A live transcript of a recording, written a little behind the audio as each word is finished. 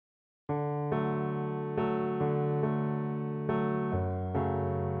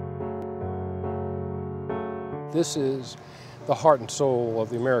This is the heart and soul of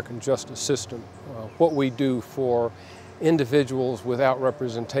the American justice system. What we do for individuals without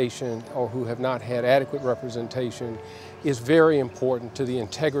representation or who have not had adequate representation is very important to the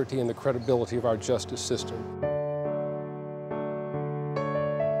integrity and the credibility of our justice system.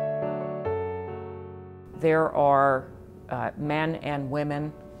 There are men and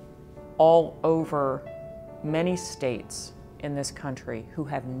women all over many states in this country who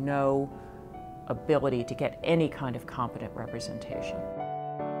have no ability to get any kind of competent representation.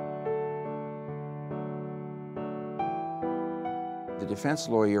 The defense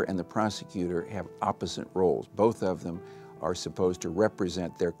lawyer and the prosecutor have opposite roles. Both of them are supposed to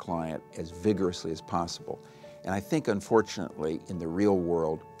represent their client as vigorously as possible. And I think, unfortunately, in the real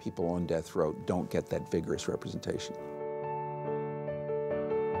world, people on death row don't get that vigorous representation.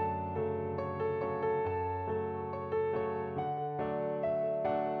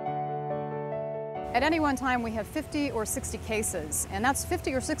 At any one time, we have 50 or 60 cases, and that's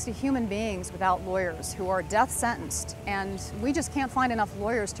 50 or 60 human beings without lawyers who are death sentenced, and we just can't find enough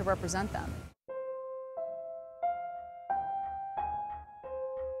lawyers to represent them.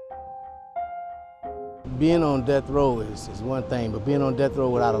 Being on death row is one thing, but being on death row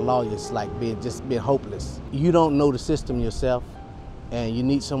without a lawyer is like being hopeless. You don't know the system yourself, and you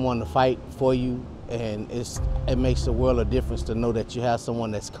need someone to fight for you, and it makes a world of difference to know that you have someone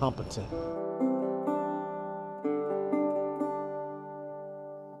that's competent.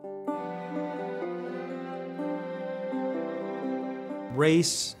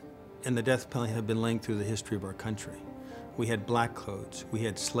 Race and the death penalty have been linked through the history of our country. We had black codes, we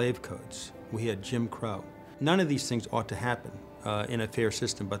had slave codes, we had Jim Crow. None of these things ought to happen in a fair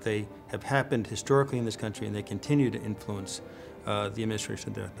system, but they have happened historically in this country, and they continue to influence the administration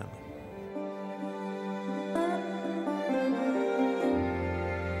of the death penalty.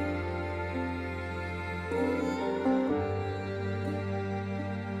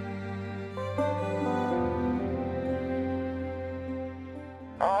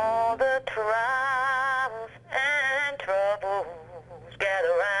 All the trials and troubles gather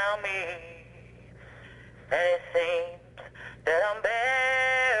around me, and it seems that I'm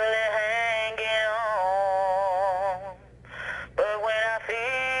barely hanging on. But when I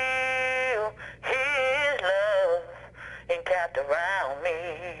feel His love encamped around me,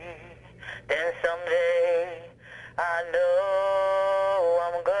 then someday I know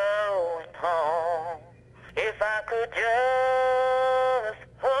I'm going home. If I could just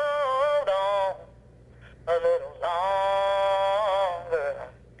hold on a little longer,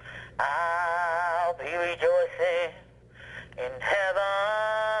 I'll be rejoicing in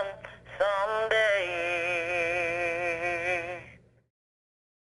heaven someday.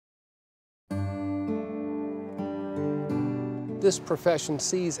 This profession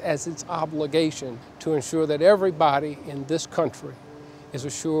sees as its obligation to ensure that everybody in this country is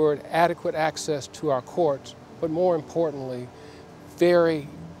assured adequate access to our courts, but more importantly, very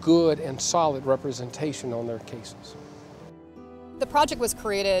good and solid representation on their cases. The project was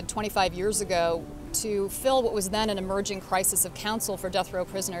created 25 years ago to fill what was then an emerging crisis of counsel for death row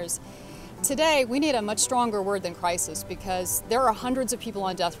prisoners. Today, we need a much stronger word than crisis, because there are hundreds of people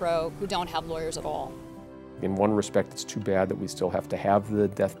on death row who don't have lawyers at all. In one respect, it's too bad that we still have to have the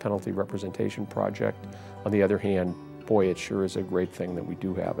death penalty representation project. On the other hand, boy, it sure is a great thing that we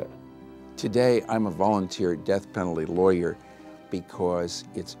do have it. Today, I'm a volunteer death penalty lawyer because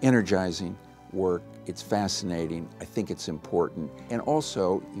it's energizing work, it's fascinating, I think it's important, and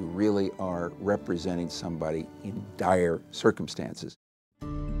also you really are representing somebody in dire circumstances.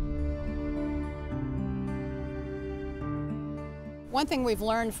 One thing we've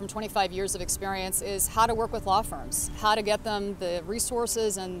learned from 25 years of experience is how to work with law firms, how to get them the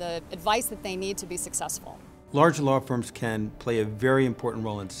resources and the advice that they need to be successful. Large law firms can play a very important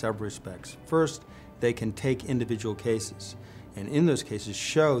role in several respects. First, they can take individual cases, and in those cases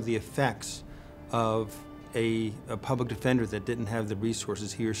show the effects of a public defender that didn't have the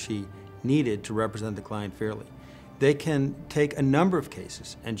resources he or she needed to represent the client fairly. They can take a number of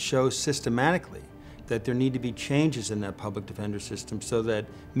cases and show systematically that there need to be changes in that public defender system so that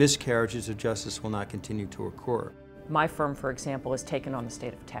miscarriages of justice will not continue to occur. My firm, for example, has taken on the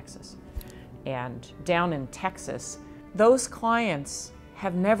state of Texas. And down in Texas, those clients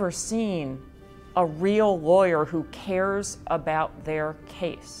have never seen a real lawyer who cares about their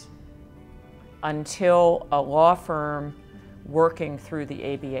case until a law firm working through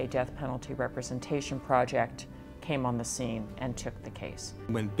the ABA Death Penalty Representation Project came on the scene and took the case.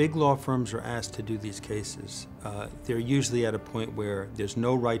 When big law firms are asked to do these cases, they're usually at a point where there's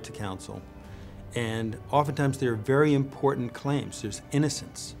no right to counsel, and oftentimes there are very important claims. There's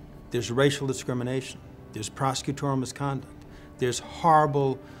innocence, there's racial discrimination, there's prosecutorial misconduct, there's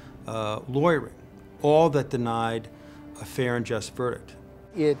horrible lawyering, all that denied a fair and just verdict.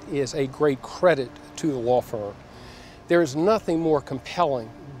 It is a great credit to the law firm. There's nothing more compelling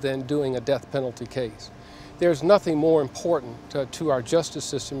than doing a death penalty case. There's nothing more important to our justice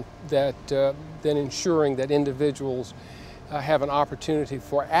system than ensuring that individuals have an opportunity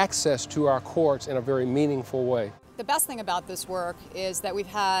for access to our courts in a very meaningful way. The best thing about this work is that we've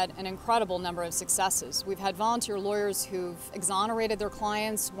had an incredible number of successes. We've had volunteer lawyers who've exonerated their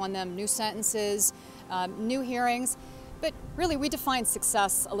clients, won them new sentences, new hearings, but really we define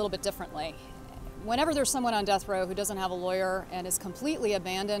success a little bit differently. Whenever there's someone on death row who doesn't have a lawyer and is completely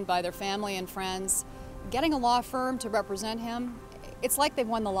abandoned by their family and friends, getting a law firm to represent him, it's like they've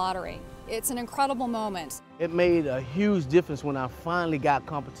won the lottery. It's an incredible moment. It made a huge difference when I finally got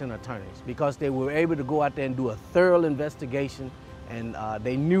competent attorneys because they were able to go out there and do a thorough investigation, and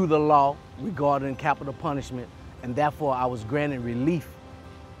they knew the law regarding capital punishment, and therefore I was granted relief.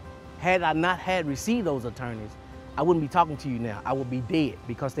 Had I not received those attorneys, I wouldn't be talking to you now. I would be dead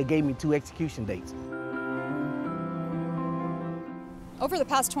because they gave me 2 execution dates. Over the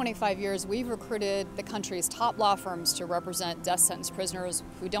past 25 years, we've recruited the country's top law firms to represent death sentence prisoners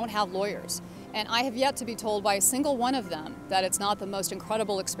who don't have lawyers. And I have yet to be told by a single one of them that it's not the most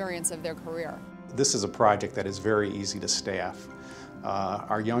incredible experience of their career. This is a project that is very easy to staff.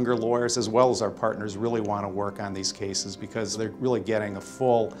 Our younger lawyers, as well as our partners, really want to work on these cases because they're really getting a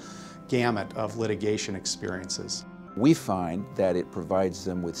full gamut of litigation experiences. We find that it provides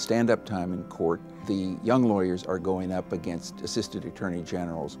them with stand-up time in court. The young lawyers are going up against assistant attorney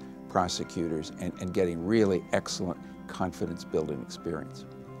generals, prosecutors, and getting really excellent confidence-building experience.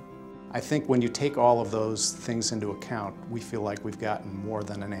 I think when you take all of those things into account, we feel like we've gotten more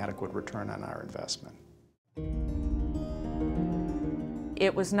than an adequate return on our investment.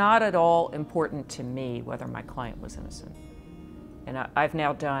 It was not at all important to me whether my client was innocent. And I've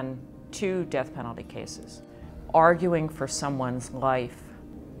now done 2 death penalty cases. Arguing for someone's life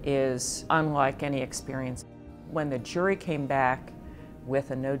is unlike any experience. When the jury came back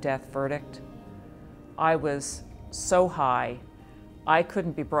with a no-death verdict, I was so high, I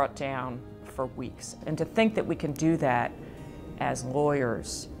couldn't be brought down for weeks. And to think that we can do that as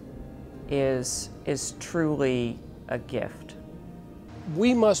lawyers is truly a gift.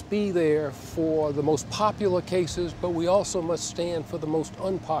 We must be there for the most popular cases, but we also must stand for the most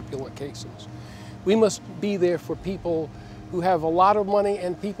unpopular cases. We must be there for people who have a lot of money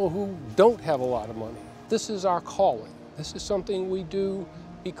and people who don't have a lot of money. This is our calling. This is something we do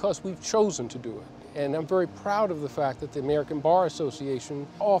because we've chosen to do it. And I'm very proud of the fact that the American Bar Association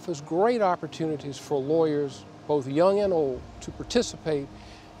offers great opportunities for lawyers, both young and old, to participate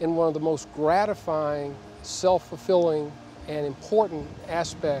in one of the most gratifying, self-fulfilling, and important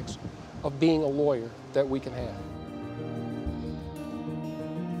aspects of being a lawyer that we can have.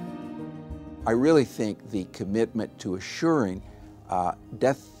 I really think the commitment to assuring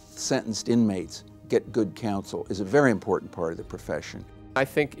death-sentenced inmates get good counsel is a very important part of the profession. I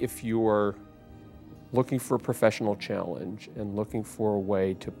think if you're looking for a professional challenge and looking for a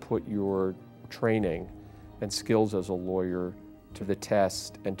way to put your training and skills as a lawyer to the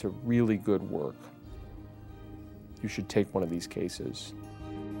test and to really good work, you should take one of these cases.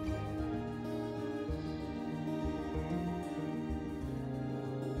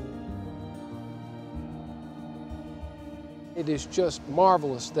 It is just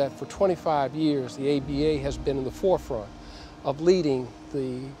marvelous that for 25 years the ABA has been in the forefront of leading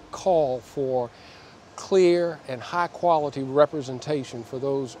the call for clear and high-quality representation for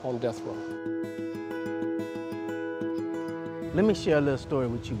those on death row. Let me share a little story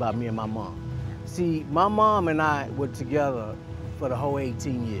with you about me and my mom. See, my mom and I were together for the whole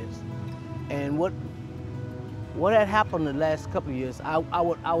 18 years. And what had happened the last couple of years, I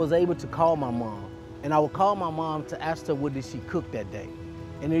was able to call my mom. And I would call my mom to ask her what did she cook that day.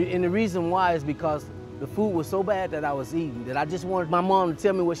 And the reason why is because the food was so bad that I was eating that I just wanted my mom to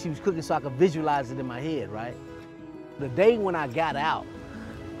tell me what she was cooking so I could visualize it in my head, right? The day when I got out,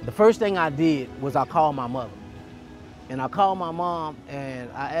 the first thing I did was I called my mother. And I called my mom and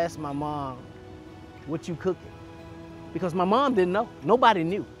I asked my mom, what you cooking? Because my mom didn't know. Nobody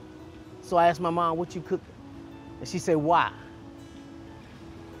knew. So I asked my mom, what you cooking? And she said, why?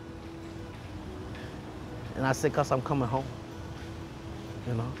 And I said, because I'm coming home.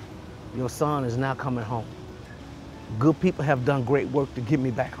 You know, your son is now coming home. Good people have done great work to get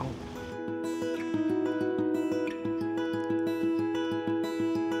me back home.